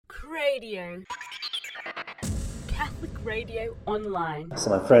Radio. Catholic Radio Online. So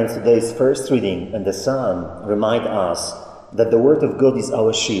my friends, today's first reading and the Psalm remind us that the Word of God is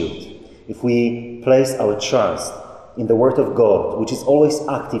our shield. If we place our trust in the Word of God, which is always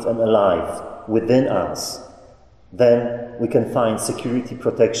active and alive within us, then we can find security,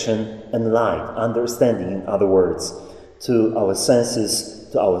 protection and light, understanding, in other words, to our senses,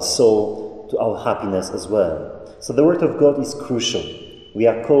 to our soul, to our happiness as well. So the Word of God is crucial. We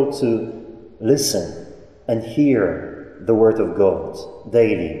are called to listen and hear the Word of God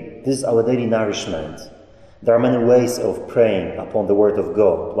daily. This is our daily nourishment. There are many ways of praying upon the Word of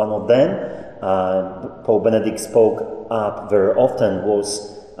God. One of them, Pope Benedict spoke up very often,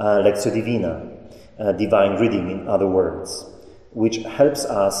 was Lectio Divina, divine reading in other words, which helps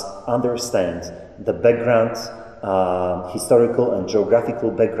us understand the background, historical and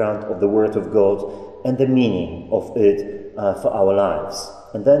geographical background of the Word of God and the meaning of it for our lives.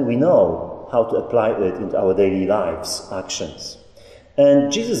 And then we know how to apply it into our daily lives, actions.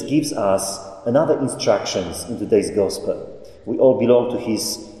 And Jesus gives us another instructions in today's Gospel. We all belong to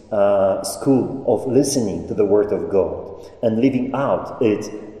his school of listening to the Word of God and living out it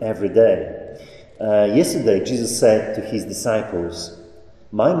every day. Yesterday, Jesus said to his disciples,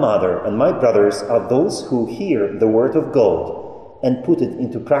 "My mother and my brothers are those who hear the Word of God and put it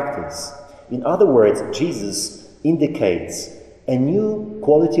into practice." In other words, Jesus indicates a new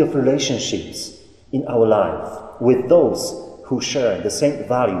quality of relationships in our life with those who share the same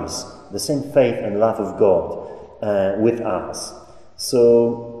values, the same faith and love of God with us.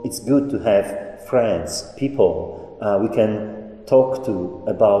 So it's good to have friends, people we can talk to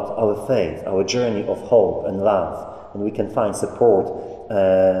about our faith, our journey of hope and love, and we can find support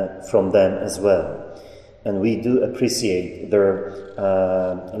from them as well. And we do appreciate their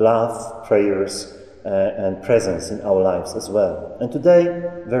love, prayers, and presence in our lives as well. And today,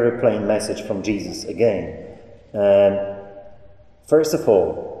 very plain message from Jesus again. First of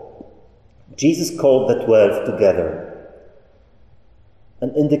all, Jesus called the 12 together.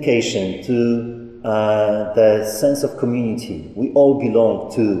 An indication to the sense of community. We all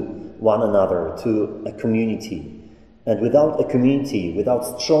belong to one another, to a community. And without a community,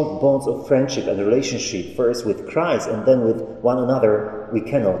 without strong bonds of friendship and relationship, first with Christ and then with one another, we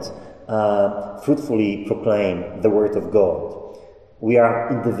cannot fruitfully proclaim the Word of God. We are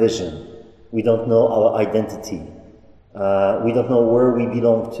in division. We don't know our identity. We don't know where we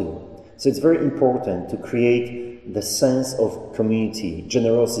belong to. So it's very important to create the sense of community,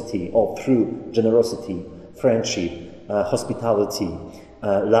 generosity, or through generosity, friendship, hospitality,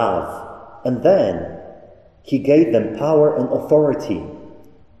 love. And then he gave them power and authority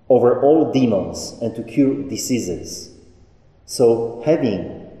over all demons and to cure diseases. So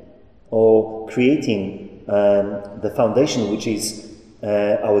having or creating the foundation, which is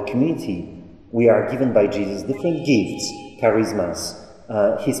our community, we are given by Jesus different gifts, charismas,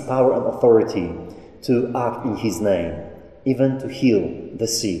 his power and authority to act in his name, even to heal the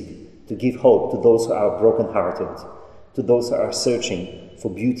sick, to give hope to those who are brokenhearted, to those who are searching for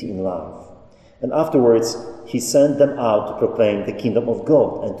beauty in life. And afterwards, he sent them out to proclaim the kingdom of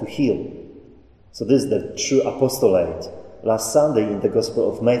God and to heal. So this is the true apostolate. Last Sunday in the Gospel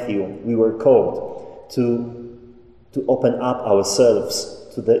of Matthew, we were called to open up ourselves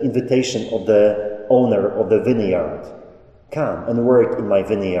to the invitation of the owner of the vineyard. Come and work in my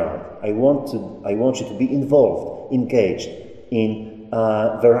vineyard. I want you to be involved, engaged in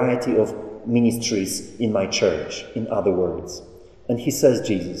a variety of ministries in my church, in other words. And he says,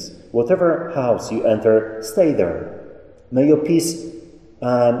 Jesus, whatever house you enter, stay there. May your peace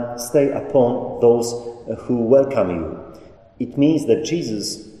stay upon those who welcome you. It means that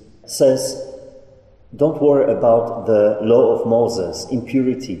Jesus says, don't worry about the law of Moses,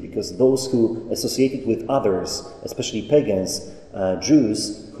 impurity, because those who associated with others, especially pagans,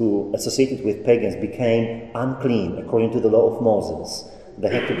 Jews who associated with pagans became unclean according to the law of Moses. They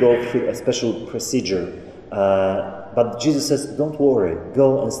had to go through a special procedure. But Jesus says, don't worry,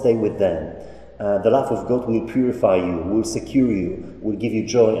 go and stay with them. The love of God will purify you, will secure you, will give you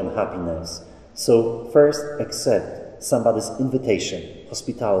joy and happiness. So first accept somebody's invitation,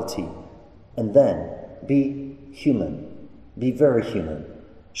 hospitality, and then be human, be very human.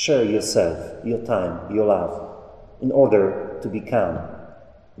 Share yourself, your time, your love, in order to become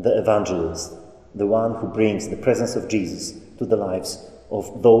the evangelist, the one who brings the presence of Jesus to the lives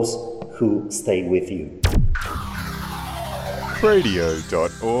of those who stay with you.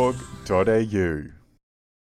 Radio.org.au